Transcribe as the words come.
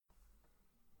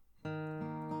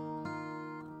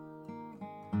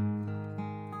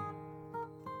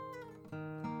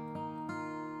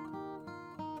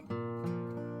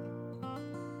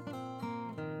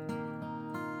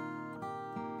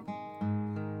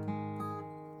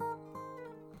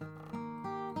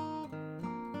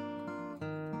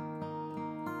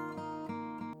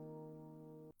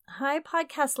Hi,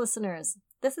 podcast listeners.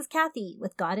 This is Kathy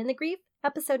with God in the Grief,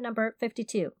 episode number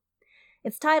 52.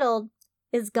 It's titled,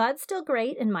 Is God Still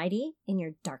Great and Mighty in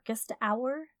Your Darkest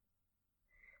Hour?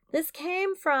 This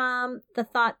came from the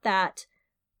thought that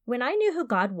when I knew who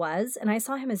God was and I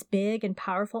saw him as big and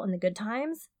powerful in the good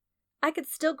times, I could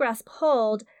still grasp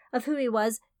hold of who he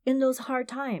was in those hard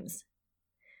times.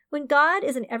 When God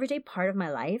is an everyday part of my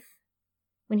life,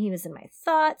 when he was in my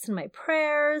thoughts and my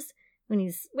prayers, when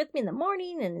he's with me in the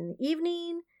morning and in the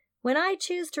evening, when I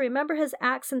choose to remember his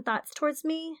acts and thoughts towards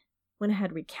me, when I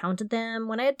had recounted them,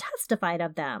 when I had testified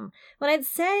of them, when I had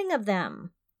sang of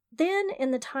them, then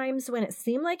in the times when it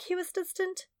seemed like he was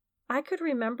distant, I could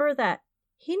remember that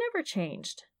he never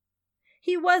changed.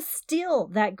 He was still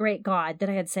that great God that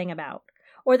I had sang about,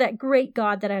 or that great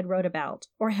God that I had wrote about,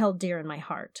 or held dear in my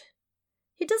heart.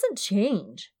 He doesn't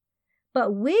change,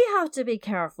 but we have to be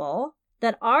careful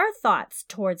that our thoughts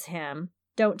towards him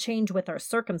don't change with our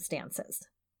circumstances.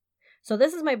 So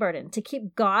this is my burden, to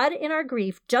keep God in our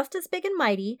grief just as big and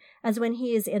mighty as when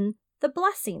he is in the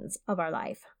blessings of our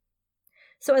life.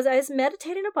 So as I was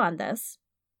meditating upon this,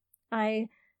 I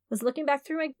was looking back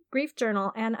through my grief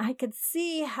journal and I could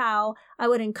see how I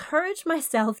would encourage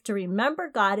myself to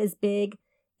remember God as big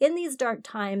in these dark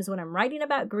times when I'm writing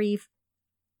about grief.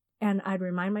 And I'd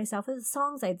remind myself of the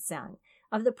songs I'd sung,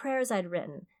 of the prayers I'd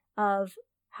written, of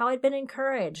how I'd been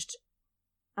encouraged,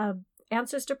 of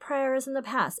answers to prayers in the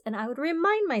past. And I would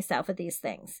remind myself of these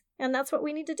things. And that's what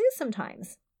we need to do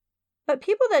sometimes. But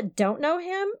people that don't know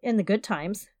him in the good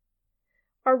times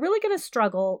are really going to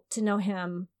struggle to know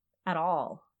him at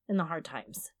all in the hard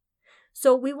times.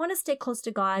 So we want to stay close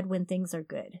to God when things are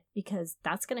good, because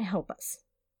that's going to help us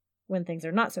when things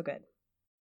are not so good.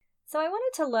 So I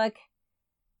wanted to look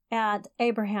at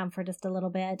Abraham for just a little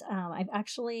bit. I've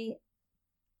actually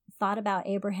thought about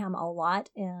Abraham a lot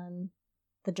in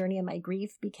the journey of my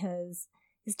grief because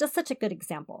he's just such a good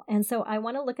example. And so I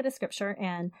want to look at a scripture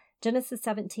in Genesis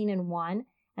 17:1,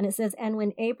 and it says, And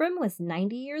when Abram was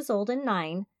 90 years old and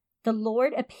 9, the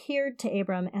Lord appeared to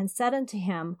Abram and said unto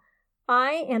him,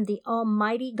 I am the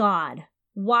Almighty God.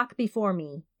 Walk before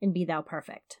me and be thou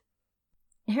perfect.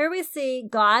 Here we see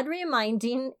God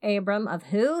reminding Abram of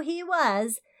who he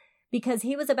was because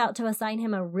he was about to assign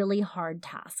him a really hard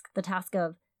task, the task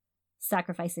of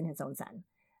sacrificing his own son.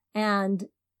 And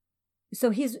so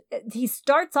he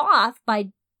starts off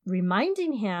by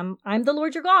reminding him, I'm the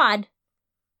Lord your God,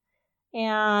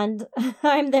 and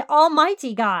I'm the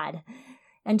Almighty God.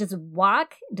 And just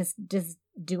walk, just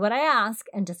do what I ask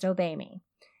and just obey me.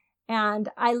 And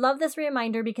I love this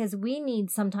reminder because we need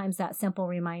sometimes that simple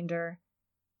reminder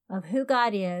of who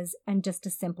God is and just to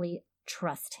simply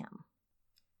trust him.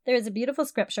 There's a beautiful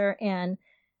scripture in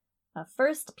 1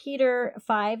 Peter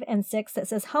 5:6 that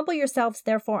says, Humble yourselves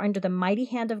therefore under the mighty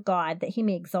hand of God, that he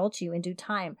may exalt you in due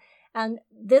time. And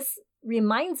this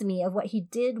reminds me of what he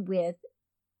did with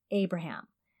Abraham.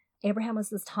 Abraham was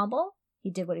just humble. He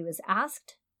did what he was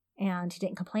asked, and he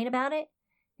didn't complain about it,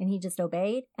 and he just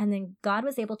obeyed. And then God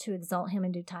was able to exalt him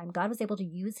in due time. God was able to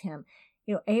use him.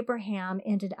 Abraham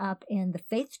ended up in the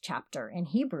faith chapter in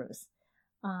Hebrews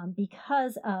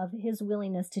because of his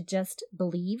willingness to just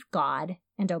believe God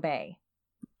and obey.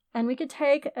 And we could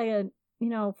take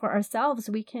for ourselves,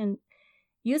 we can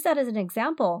use that as an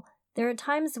example. There are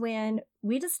times when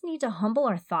we just need to humble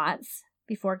our thoughts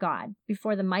before God,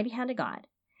 before the mighty hand of God,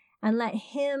 and let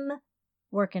him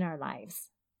work in our lives.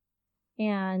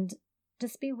 And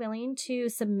just be willing to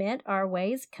submit our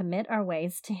ways, commit our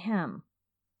ways to him.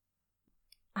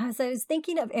 As I was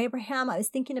thinking of Abraham, I was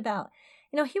thinking about,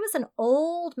 he was an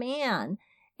old man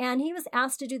and he was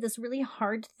asked to do this really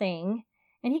hard thing.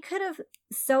 And he could have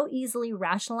so easily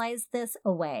rationalized this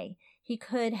away. He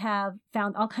could have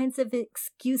found all kinds of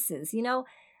excuses.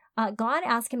 God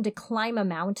asked him to climb a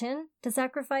mountain to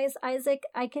sacrifice Isaac.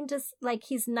 I can just,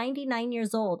 he's 99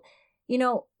 years old.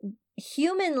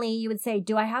 Humanly, you would say,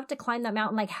 do I have to climb that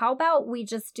mountain? How about we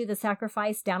just do the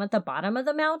sacrifice down at the bottom of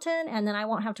the mountain and then I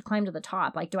won't have to climb to the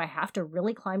top? Do I have to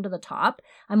really climb to the top?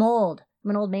 I'm old. I'm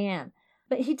an old man.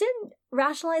 But he didn't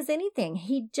rationalize anything.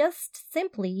 He just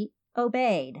simply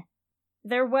obeyed.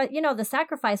 There was, the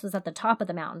sacrifice was at the top of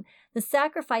the mountain. The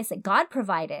sacrifice that God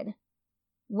provided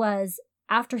was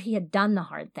after he had done the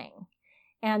hard thing.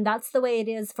 And that's the way it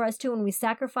is for us too. When we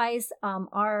sacrifice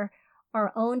our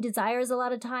own desires a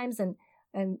lot of times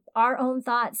and our own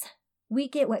thoughts, we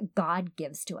get what God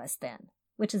gives to us then,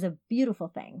 which is a beautiful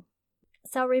thing.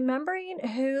 So remembering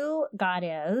who God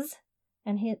is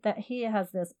and that he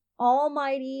has this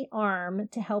almighty arm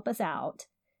to help us out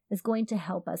is going to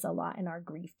help us a lot in our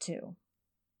grief too.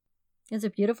 There's a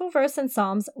beautiful verse in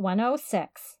Psalms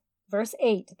 106, verse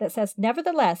 8, that says,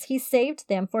 "Nevertheless, he saved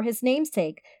them for his name's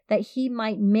sake, that he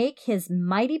might make his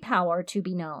mighty power to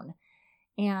be known."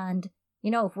 And,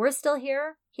 if we're still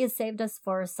here, he has saved us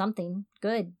for something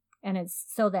good. And it's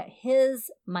so that his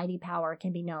mighty power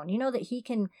can be known. That he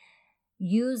can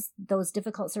use those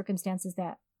difficult circumstances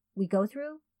that we go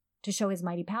through to show his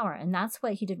mighty power. And that's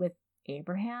what he did with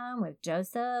Abraham, with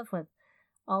Joseph, with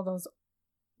all those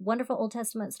wonderful Old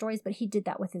Testament stories. But he did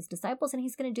that with his disciples, and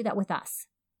he's going to do that with us.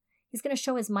 He's going to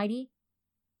show his mighty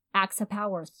acts of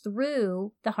power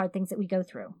through the hard things that we go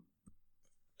through.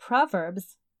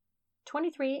 Proverbs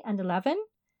 23:11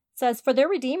 says, "For their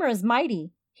Redeemer is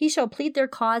mighty. He shall plead their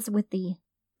cause with thee."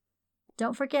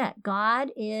 Don't forget,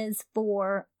 God is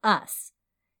for us,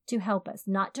 to help us,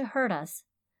 not to hurt us,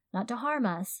 not to harm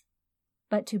us,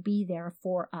 but to be there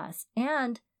for us,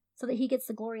 and so that he gets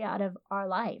the glory out of our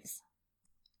lives.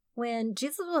 When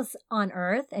Jesus was on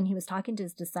earth and he was talking to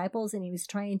his disciples and he was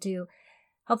trying to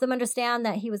help them understand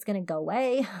that he was going to go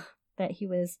away, that he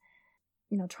was,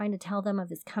 trying to tell them of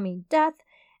his coming death,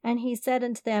 and he said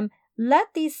unto them,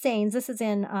 "Let these sayings," this is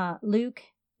in Luke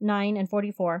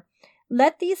 9:44,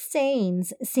 "let these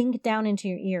sayings sink down into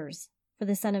your ears, for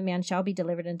the Son of Man shall be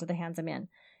delivered into the hands of men."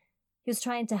 He was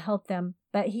trying to help them,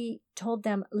 but he told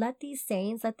them, let these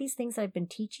sayings, let these things that I've been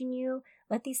teaching you,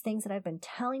 let these things that I've been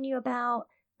telling you about,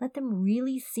 let them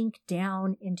really sink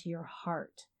down into your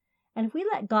heart. And if we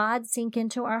let God sink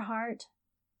into our heart,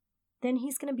 then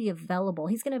he's going to be available.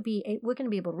 we're going to be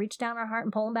able to reach down our heart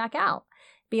and pull him back out,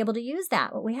 be able to use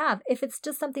what we have. If it's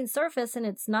just something surface and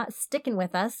it's not sticking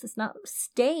with us, it's not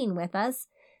staying with us,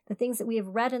 the things that we have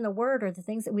read in the Word or the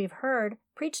things that we've heard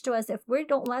preached to us, if we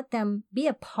don't let them be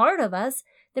a part of us,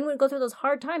 then when we go through those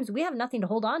hard times, we have nothing to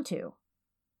hold on to.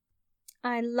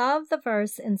 I love the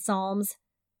verse in Psalms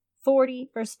 40,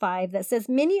 verse 5, that says,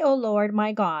 "Many, O Lord,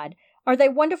 my God, are thy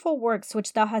wonderful works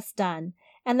which thou hast done,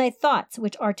 and thy thoughts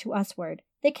which are to usward.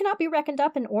 They cannot be reckoned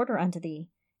up in order unto thee.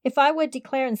 If I would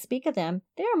declare and speak of them,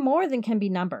 they are more than can be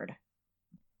numbered."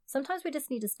 Sometimes we just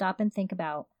need to stop and think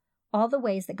about all the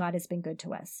ways that God has been good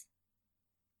to us.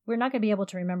 We're not going to be able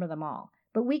to remember them all,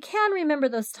 but we can remember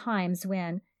those times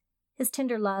when his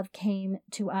tender love came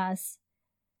to us,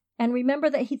 and remember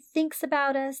that he thinks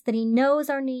about us, that he knows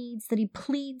our needs, that he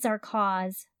pleads our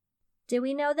cause. Do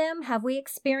we know them? Have we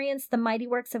experienced the mighty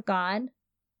works of God?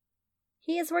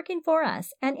 He is working for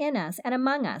us and in us and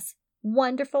among us.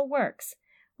 Wonderful works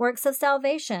of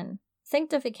salvation,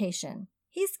 sanctification.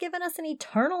 He's given us an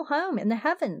eternal home in the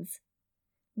heavens.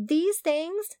 These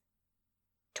things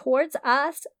towards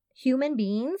us, human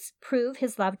beings, prove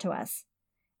his love to us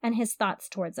and his thoughts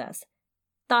towards us.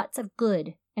 Thoughts of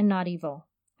good and not evil,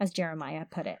 as Jeremiah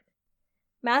put it.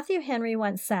 Matthew Henry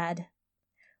once said,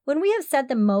 "When we have said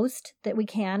the most that we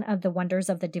can of the wonders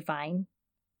of the divine,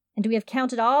 and we have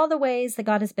counted all the ways that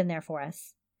God has been there for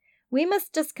us, we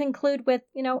must just conclude with,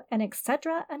 an et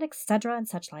cetera, and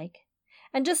such like,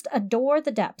 and just adore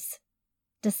the depths,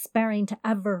 despairing to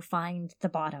ever find the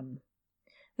bottom."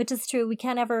 Which is true.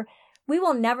 We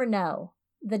will never know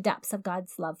the depths of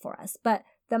God's love for us. But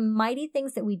the mighty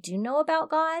things that we do know about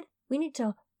God, we need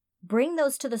to bring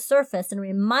those to the surface and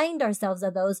remind ourselves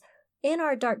of those in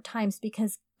our dark times,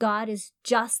 because God is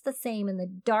just the same in the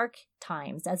dark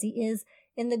times as he is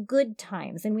in the good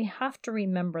times. And we have to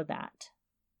remember that.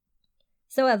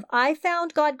 So have I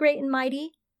found God great and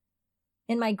mighty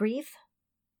in my grief?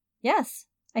 Yes,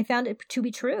 I found it to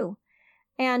be true.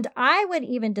 And I would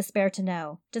even despair to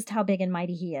know just how big and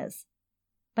mighty he is.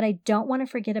 But I don't want to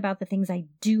forget about the things I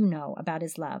do know about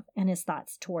his love and his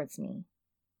thoughts towards me.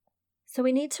 So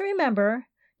we need to remember,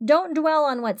 don't dwell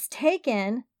on what's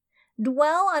taken,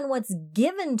 dwell on what's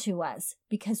given to us,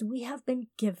 because we have been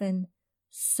given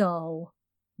so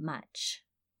much.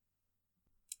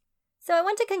 So I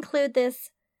want to conclude this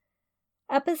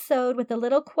episode with a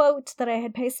little quote that I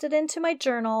had pasted into my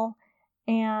journal.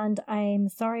 And I'm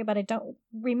sorry, but I don't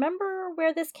remember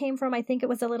where this came from. I think it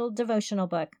was a little devotional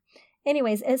book.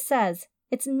 Anyways, it says,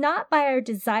 "It's not by our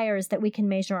desires that we can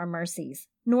measure our mercies,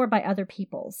 nor by other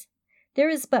people's. There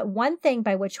is but one thing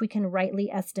by which we can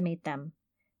rightly estimate them.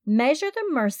 Measure the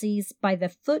mercies by the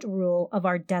foot rule of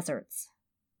our deserts.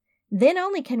 Then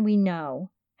only can we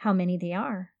know how many they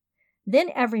are. Then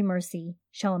every mercy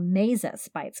shall amaze us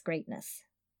by its greatness.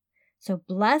 So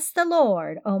bless the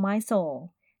Lord, O my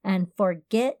soul, and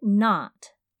forget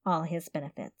not all his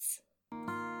benefits."